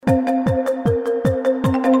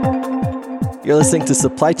You're listening to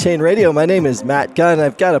Supply Chain Radio. My name is Matt Gunn.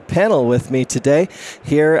 I've got a panel with me today.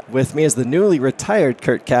 Here with me is the newly retired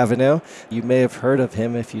Kurt Cavano. You may have heard of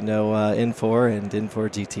him if you know Infor and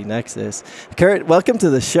Infor GT Nexus. Kurt, welcome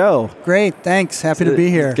to the show. Great, thanks. Happy to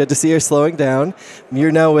be here. Good to see you're slowing down.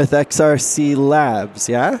 You're now with XRC Labs,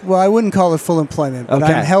 yeah? Well, I wouldn't call it full employment, but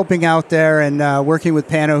Okay. I'm helping out there and working with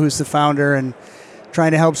Pano, who's the founder, and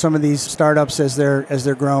trying to help some of these startups as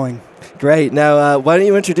they're growing. Great. Now, why don't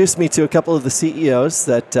you introduce me to a couple of the CEOs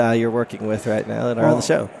that you're working with right now that are on the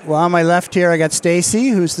show? Well, on my left here, I got Stacey,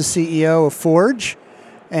 who's the CEO of Forge.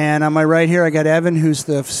 And on my right here, I got Evan, who's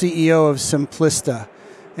the CEO of Simplista.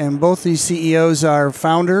 And both these CEOs are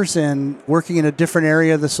founders and working in a different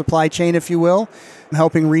area of the supply chain, if you will,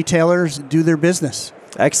 helping retailers do their business.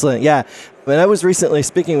 Excellent. Yeah. When I was recently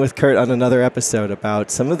speaking with Kurt on another episode about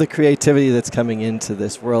some of the creativity that's coming into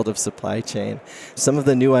this world of supply chain, some of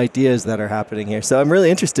the new ideas that are happening here. So I'm really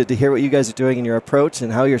interested to hear what you guys are doing in your approach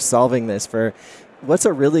and how you're solving this for what's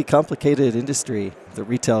a really complicated industry, the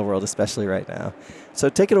retail world especially right now. So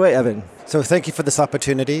take it away, Evan. So thank you for this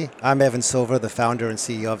opportunity. I'm Evan Silver, the founder and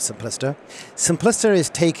CEO of Simplista. Simplista is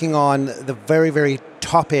taking on the very, very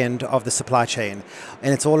top end of the supply chain,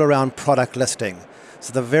 and it's all around product listing.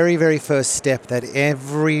 So the very, very first step that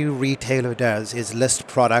every retailer does is list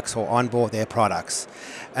products or onboard their products.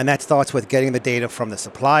 And that starts with getting the data from the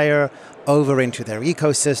supplier over into their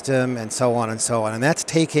ecosystem and so on and so on. And that's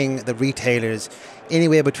taking the retailers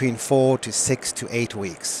anywhere between 4 to 6 to 8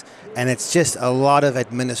 weeks. And it's just a lot of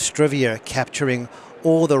administrivia capturing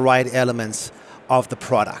all the right elements of the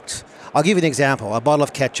product. I'll give you an example. A bottle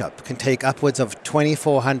of ketchup can take upwards of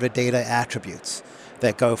 2,400 data attributes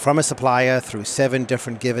that go from a supplier through 7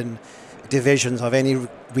 different given divisions of any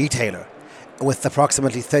retailer with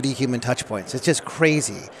approximately 30 human touch points. It's just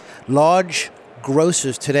crazy. Large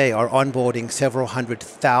grocers today are onboarding several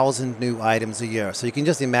 100,000 new items a year. So you can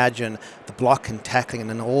just imagine the block and tackling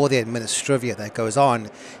and all the administrivia that goes on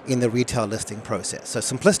in the retail listing process. So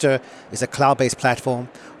Simplista is a cloud-based platform.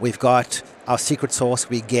 We've got our secret sauce.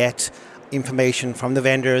 We get information from the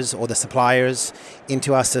vendors or the suppliers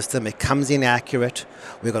into our system. It comes in accurate.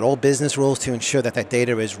 We've got all business rules to ensure that that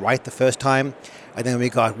data is right the first time. And then we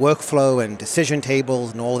got workflow and decision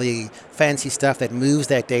tables and all the fancy stuff that moves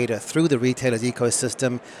that data through the retailer's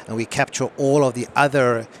ecosystem. And we capture all of the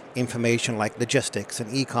other information like logistics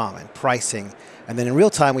and e-com and pricing. And then in real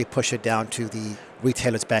time, we push it down to the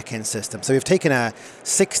retailer's back-end system. So we've taken a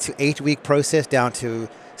 6 to 8 week process down to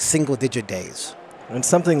single-digit days. And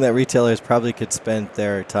something that retailers probably could spend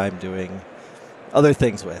their time doing other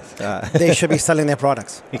things with. They should be selling their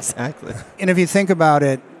products. Exactly. And if you think about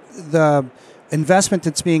it, the investment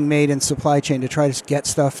that's being made in supply chain to try to get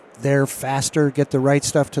stuff there faster, get the right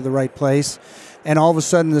stuff to the right place, and all of a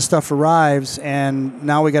sudden the stuff arrives, and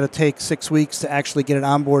now we got to take 6 weeks to actually get it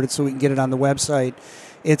onboarded so we can get it on the website.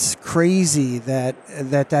 It's crazy that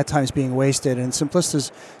time is being wasted, and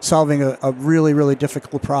Simplista's solving a really, really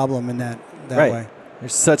difficult problem in that right. way.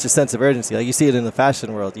 There's such a sense of urgency. Like you see it in the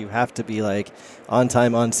fashion world. You have to be like on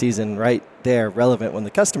time, on season, right there, relevant when the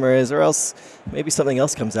customer is, or else maybe something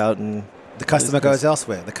else comes out and the customer goes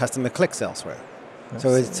elsewhere. The customer clicks elsewhere.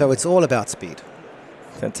 So it's all about speed.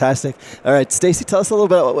 Fantastic. All right, Stacey, tell us a little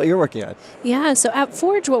bit about what you're working on. Yeah, so at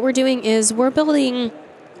Forge, what we're doing is we're building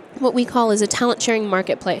what we call is a talent sharing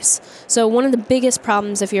marketplace. So one of the biggest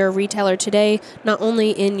problems if you're a retailer today, not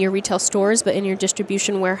only in your retail stores, but in your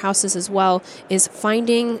distribution warehouses as well, is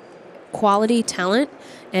finding quality talent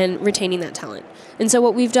and retaining that talent. And so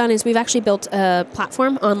what we've done is we've actually built a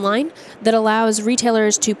platform online that allows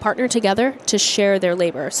retailers to partner together to share their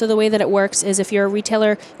labor. So the way that it works is if you're a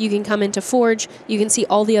retailer, you can come into Forge, you can see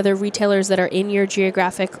all the other retailers that are in your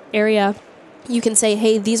geographic area. You can say,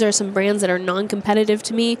 hey, these are some brands that are non-competitive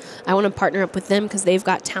to me. I want to partner up with them because they've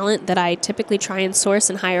got talent that I typically try and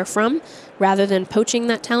source and hire from. Rather than poaching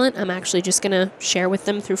that talent, I'm actually just going to share with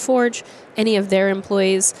them through Forge. Any of their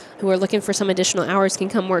employees who are looking for some additional hours can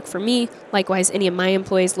come work for me. Likewise, any of my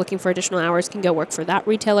employees looking for additional hours can go work for that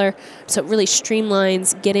retailer. So it really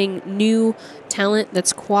streamlines getting new talent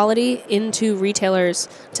that's quality into retailers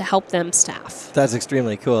to help them staff. That's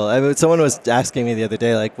extremely cool. Someone was asking me the other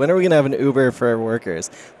day, like, when are we going to have an Uber for workers?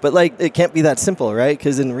 But like, it can't be that simple, right?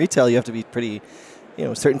 Because in retail, you have to be pretty,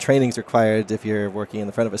 certain training's required if you're working in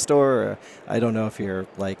the front of a store. Or I don't know if you're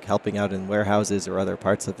like helping out in warehouses or other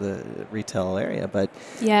parts of the retail area, but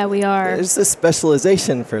yeah, we are. There's a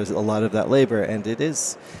specialization for a lot of that labor, and it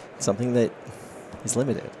is something that is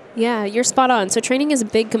limited. Yeah, you're spot on. So training is a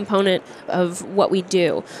big component of what we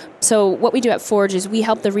do. So what we do at Forge is we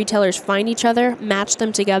help the retailers find each other, match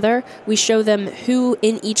them together. We show them who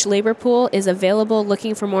in each labor pool is available,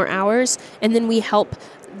 looking for more hours, and then we help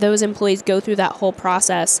those employees go through that whole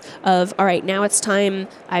process of, all right, now it's time,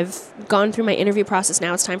 I've gone through my interview process,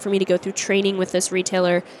 now it's time for me to go through training with this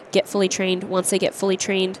retailer, get fully trained. Once they get fully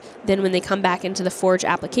trained, then when they come back into the Forge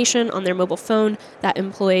application on their mobile phone, that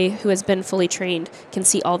employee who has been fully trained can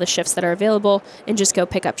see all the shifts that are available and just go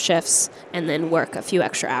pick up shifts and then work a few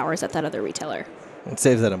extra hours at that other retailer. It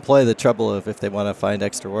saves that employee the trouble of, if they want to find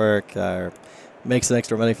extra work or make some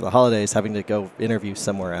extra money for the holidays, having to go interview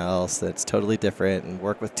somewhere else that's totally different and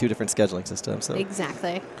work with two different scheduling systems. So.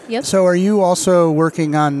 Exactly. Yep. So are you also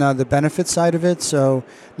working on the benefit side of it? So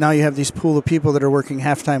now you have these pool of people that are working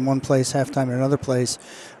half-time one place, half-time in another place.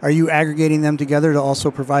 Are you aggregating them together to also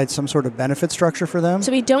provide some sort of benefit structure for them?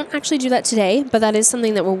 So we don't actually do that today, but that is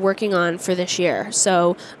something that we're working on for this year.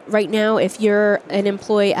 So right now, if you're an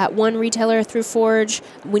employee at one retailer through Forge,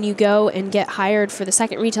 when you go and get hired for the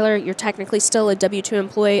second retailer, you're technically still a W-2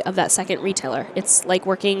 employee of that second retailer. It's like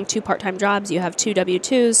working two part-time jobs. You have two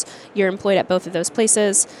W-2s. You're employed at both of those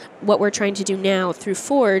places. What we're trying to do now through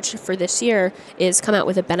Forge for this year is come out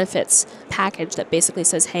with a benefits package that basically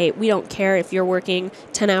says, hey, we don't care if you're working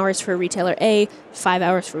 10 hours for retailer A, 5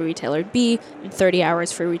 hours for retailer B, and 30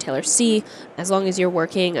 hours for retailer C. As long as you're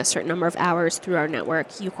working a certain number of hours through our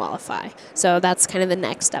network, you qualify. So that's kind of the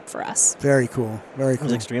next step for us. Very cool. Very cool.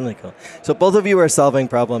 That's extremely cool. So both of you are solving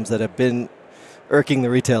problems that have been irking the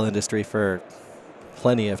retail industry for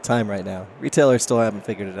plenty of time right now. Retailers still haven't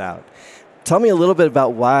figured it out. Tell me a little bit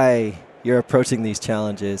about why you're approaching these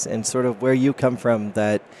challenges and sort of where you come from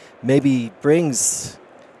that maybe brings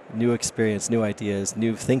new experience, new ideas,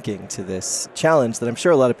 new thinking to this challenge that I'm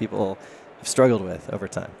sure a lot of people have struggled with over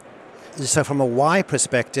time. So from a why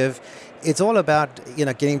perspective, it's all about,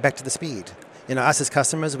 getting back to the speed. Us as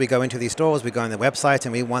customers, we go into these stores, we go on their websites,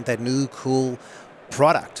 and we want that new cool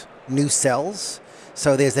product, new sells.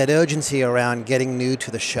 So there's that urgency around getting new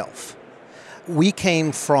to the shelf. We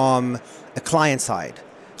came from a client side.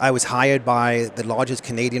 I was hired by the largest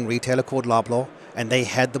Canadian retailer called Loblaw, and they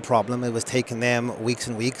had the problem. It was taking them weeks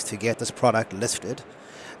and weeks to get this product listed.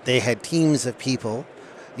 They had teams of people,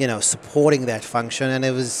 supporting that function, and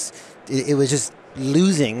it was just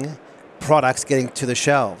losing products getting to the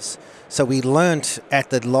shelves. So we learned at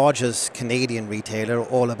the largest Canadian retailer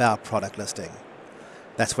all about product listing.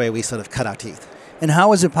 That's where we sort of cut our teeth. And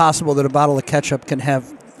how is it possible that a bottle of ketchup can have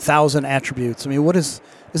 1,000 attributes? I mean, doesn't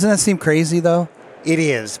that seem crazy, though? It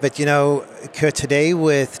is, but Kurt, today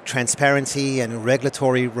with transparency and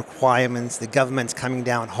regulatory requirements, the government's coming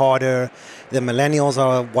down harder, the millennials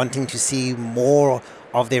are wanting to see more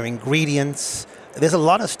of their ingredients. There's a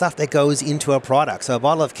lot of stuff that goes into a product. So a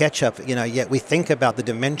bottle of ketchup, yet we think about the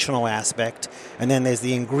dimensional aspect, and then there's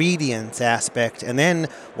the ingredients aspect, and then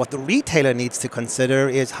what the retailer needs to consider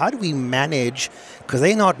is how do we manage, because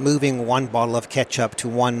they're not moving one bottle of ketchup to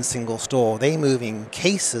one single store, they're moving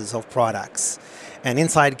cases of products. And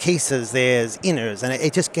inside cases, there's inners, and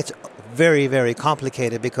it just gets very, very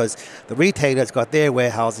complicated because the retailer's got their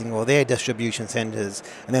warehousing or their distribution centers,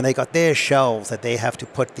 and then they got their shelves that they have to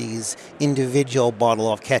put these individual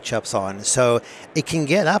bottle of ketchups on. So it can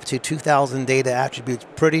get up to 2,000 data attributes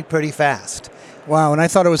pretty fast. Wow, and I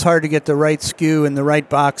thought it was hard to get the right SKU in the right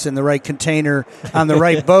box in the right container on the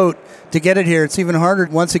right boat to get it here. It's even harder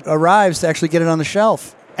once it arrives to actually get it on the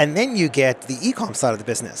shelf. And then you get the e-com side of the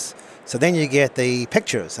business. So then you get the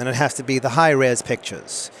pictures, and it has to be the high-res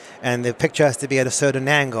pictures. And the picture has to be at a certain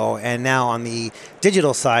angle. And now on the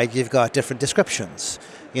digital side, you've got different descriptions.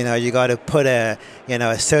 You got to put a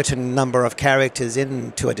certain number of characters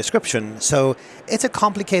into a description. So it's a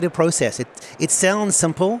complicated process. It sounds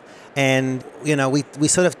simple, and we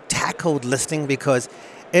sort of tackled listing because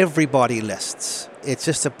everybody lists. It's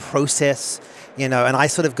just a process, and I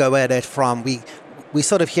sort of go at it from we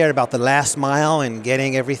sort of hear about the last mile and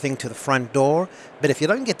getting everything to the front door. But if you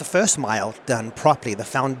don't get the first mile done properly, the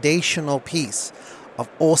foundational piece of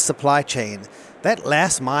all supply chain, that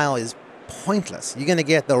last mile is pointless. You're going to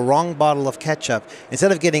get the wrong bottle of ketchup.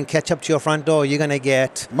 Instead of getting ketchup to your front door, you're going to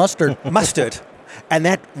get mustard. And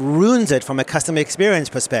that ruins it from a customer experience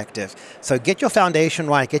perspective. So get your foundation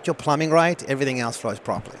right, get your plumbing right, everything else flows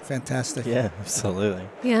properly. Fantastic. Yeah, absolutely.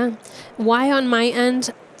 Yeah. Why on my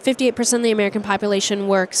end? 58% of the American population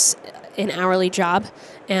works an hourly job,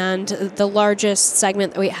 and the largest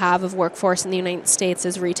segment that we have of workforce in the United States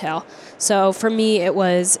is retail. So for me, it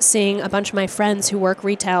was seeing a bunch of my friends who work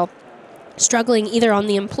retail struggling either on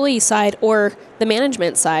the employee side or the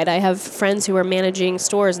management side. I have friends who are managing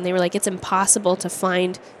stores, and they were like, it's impossible to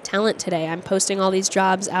find talent today. I'm posting all these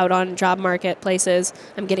jobs out on job marketplaces.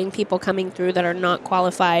 I'm getting people coming through that are not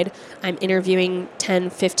qualified. I'm interviewing 10,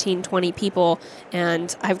 15, 20 people,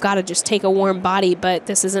 and I've got to just take a warm body, but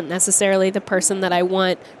this isn't necessarily the person that I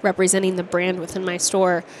want representing the brand within my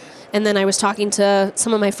store. And then I was talking to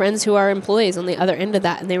some of my friends who are employees on the other end of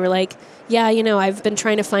that, and they were like, yeah, I've been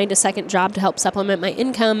trying to find a second job to help supplement my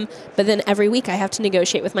income, but then every week I have to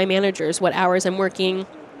negotiate with my managers what hours I'm working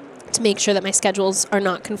to make sure that my schedules are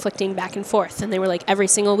not conflicting back and forth. And they were like, every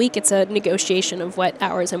single week it's a negotiation of what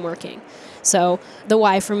hours I'm working. So the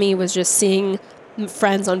why for me was just seeing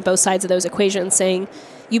friends on both sides of those equations saying,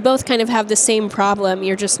 you both kind of have the same problem.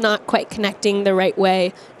 You're just not quite connecting the right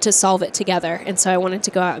way to solve it together. And so I wanted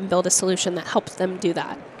to go out and build a solution that helped them do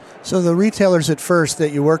that. So the retailers at first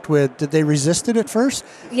that you worked with, did they resist it at first?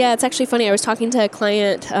 Yeah, it's actually funny. I was talking to a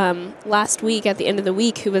client last week at the end of the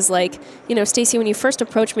week who was like, Stacey, when you first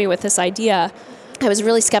approached me with this idea, I was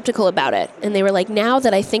really skeptical about it. And they were like, now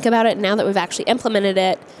that I think about it, now that we've actually implemented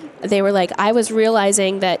it, they were like, I was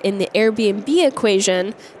realizing that in the Airbnb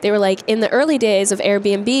equation, they were like, in the early days of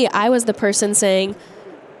Airbnb, I was the person saying,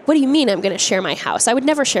 what do you mean I'm going to share my house? I would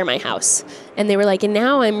never share my house. And they were like, and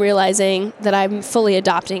now I'm realizing that I'm fully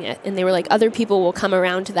adopting it. And they were like, other people will come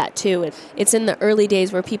around to that too. And it's in the early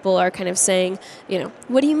days where people are kind of saying,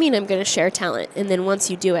 what do you mean I'm going to share talent? And then once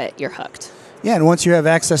you do it, you're hooked. Yeah, and once you have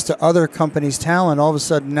access to other companies' talent, all of a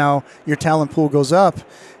sudden now your talent pool goes up.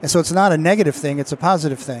 And so it's not a negative thing, it's a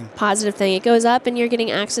positive thing. Positive thing. It goes up and you're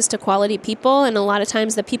getting access to quality people. And a lot of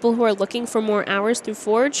times the people who are looking for more hours through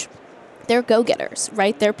Forge, they're go-getters,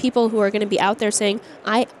 right? They're people who are going to be out there saying,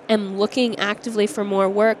 I am looking actively for more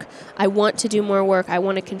work. I want to do more work. I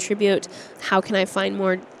want to contribute. How can I find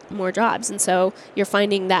more jobs? And so you're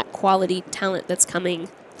finding that quality talent that's coming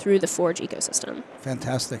through the Forge ecosystem.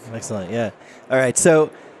 Fantastic. Excellent, yeah. All right, so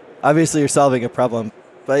obviously you're solving a problem,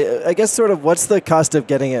 but I guess sort of what's the cost of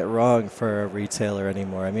getting it wrong for a retailer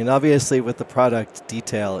anymore? I mean, obviously with the product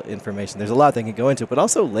detail information, there's a lot that can go into it, but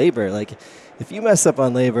also labor. Like if you mess up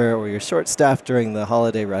on labor or you're short-staffed during the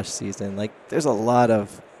holiday rush season, like there's a lot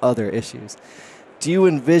of other issues. Do you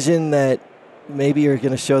envision that maybe you're going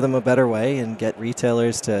to show them a better way and get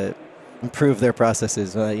retailers to improve their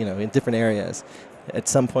processes, in different areas at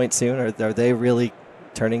some point soon? Or are they really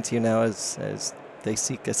turning to you now as they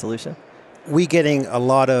seek a solution? We're getting a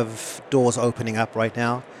lot of doors opening up right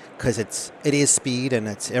now because it is speed, and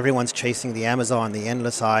everyone's chasing the Amazon, the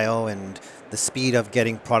endless aisle, and the speed of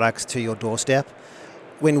getting products to your doorstep.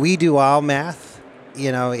 When we do our math,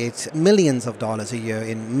 it's millions of dollars a year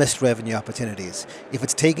in missed revenue opportunities. If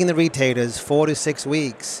it's taking the retailers 4 to 6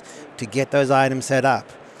 weeks to get those items set up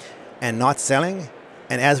and not selling,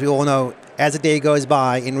 and as we all know, as a day goes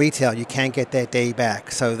by in retail, you can't get that day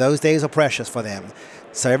back. So those days are precious for them.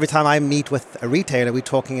 So every time I meet with a retailer, we're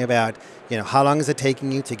talking about, how long is it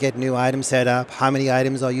taking you to get new items set up? How many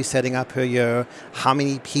items are you setting up per year? How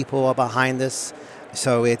many people are behind this?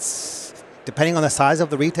 So it's, depending on the size of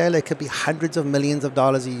the retailer, it could be hundreds of millions of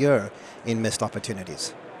dollars a year in missed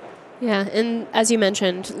opportunities. Yeah, and as you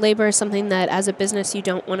mentioned, labor is something that as a business you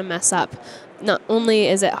don't want to mess up. Not only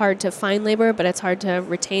is it hard to find labor, but it's hard to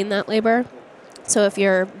retain that labor. So if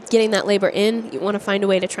you're getting that labor in, you want to find a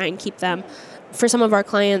way to try and keep them. For some of our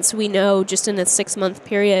clients, we know just in a 6-month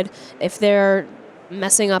period, if they're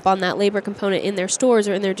messing up on that labor component in their stores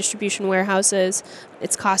or in their distribution warehouses,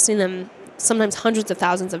 it's costing them sometimes hundreds of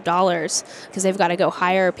thousands of dollars because they've got to go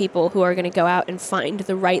hire people who are going to go out and find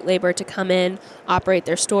the right labor to come in, operate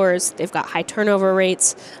their stores. They've got high turnover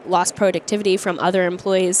rates, lost productivity from other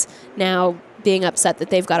employees now being upset that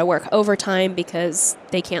they've got to work overtime because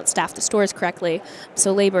they can't staff the stores correctly.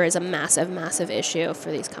 So labor is a massive, massive issue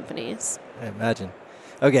for these companies. I imagine.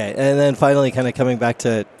 Okay, and then finally kind of coming back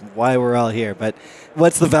to why we're all here, but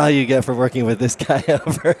what's the value you get for working with this guy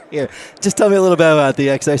over here? Just tell me a little bit about the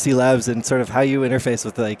XIC Labs and sort of how you interface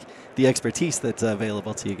with the expertise that's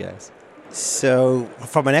available to you guys. So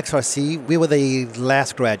from an XRC, we were the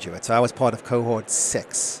last graduate. So I was part of cohort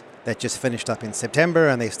 6 that just finished up in September,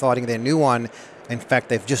 and they're starting their new one. In fact,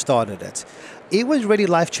 they've just started it. It was really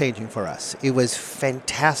life-changing for us. It was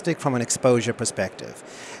fantastic from an exposure perspective.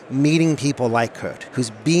 Meeting people like Kurt, who's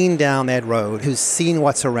been down that road, who's seen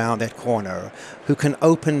what's around that corner, who can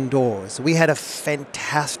open doors. We had a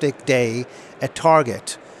fantastic day at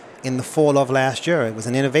Target in the fall of last year. It was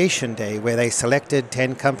an innovation day where they selected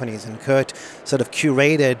 10 companies, and Kurt sort of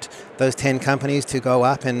curated those 10 companies to go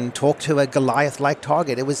up and talk to a Goliath-like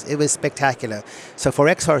target. It was spectacular. So for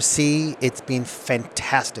XRC, it's been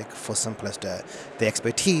fantastic for Simplista. The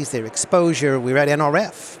expertise, their exposure. We're at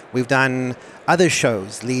NRF. We've done other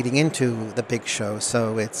shows leading into the big show,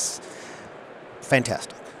 so it's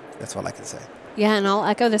fantastic. That's all I can say. Yeah, and I'll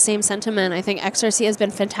echo the same sentiment. I think XRC has been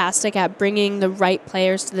fantastic at bringing the right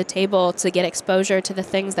players to the table to get exposure to the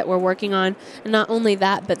things that we're working on. And not only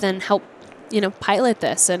that, but then help, pilot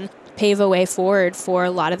this and pave a way forward for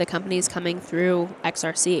a lot of the companies coming through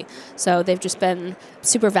XRC. So they've just been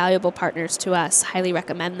super valuable partners to us. Highly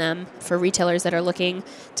recommend them for retailers that are looking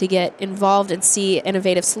to get involved and see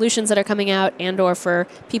innovative solutions that are coming out, and or for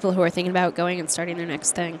people who are thinking about going and starting their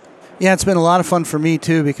next thing. Yeah, it's been a lot of fun for me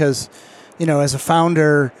too, because as a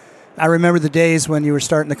founder, I remember the days when you were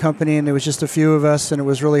starting the company and it was just a few of us and it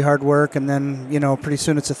was really hard work, and then, pretty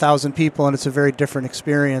soon it's 1,000 people and it's a very different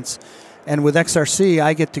experience. And with XRC,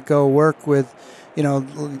 I get to go work with,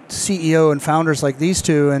 CEO and founders like these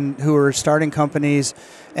two and who are starting companies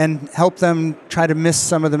and help them try to miss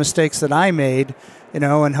some of the mistakes that I made,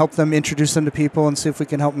 and help them introduce them to people and see if we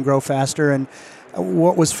can help them grow faster. And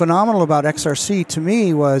what was phenomenal about XRC to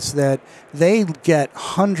me was that they get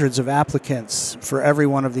hundreds of applicants for every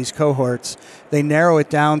one of these cohorts. They narrow it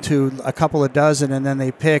down to a couple of dozen, and then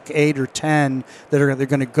they pick 8 or 10 that they're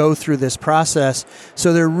going to go through this process.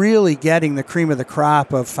 So they're really getting the cream of the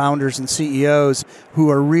crop of founders and CEOs who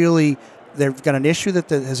are really, they've got an issue that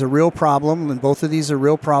has a real problem, and both of these are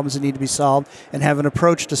real problems that need to be solved, and have an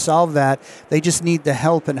approach to solve that. They just need the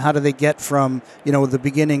help, and how do they get from, the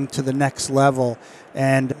beginning to the next level.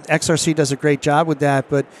 And XRC does a great job with that,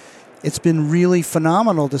 but it's been really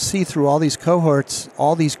phenomenal to see through all these cohorts,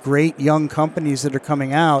 all these great young companies that are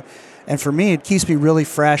coming out. And for me, it keeps me really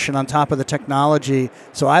fresh and on top of the technology,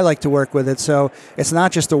 so I like to work with it. So it's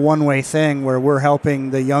not just a one-way thing where we're helping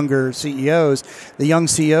the younger CEOs. The young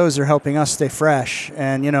CEOs are helping us stay fresh.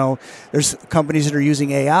 And, there's companies that are using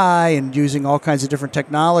AI and using all kinds of different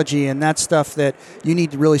technology, and that's stuff that you need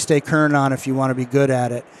to really stay current on if you want to be good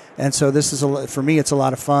at it. And so this is, for me, it's a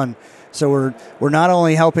lot of fun. So we're not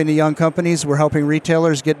only helping the young companies, we're helping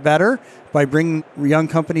retailers get better by bringing young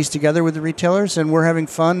companies together with the retailers, and we're having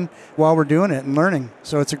fun while we're doing it and learning.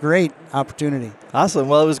 So it's a great opportunity. Awesome.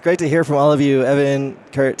 Well, it was great to hear from all of you, Evan,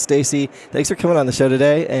 Kurt, Stacey. Thanks for coming on the show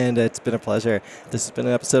today, and it's been a pleasure. This has been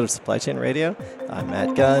an episode of Supply Chain Radio. I'm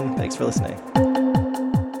Matt Gunn. Thanks for listening.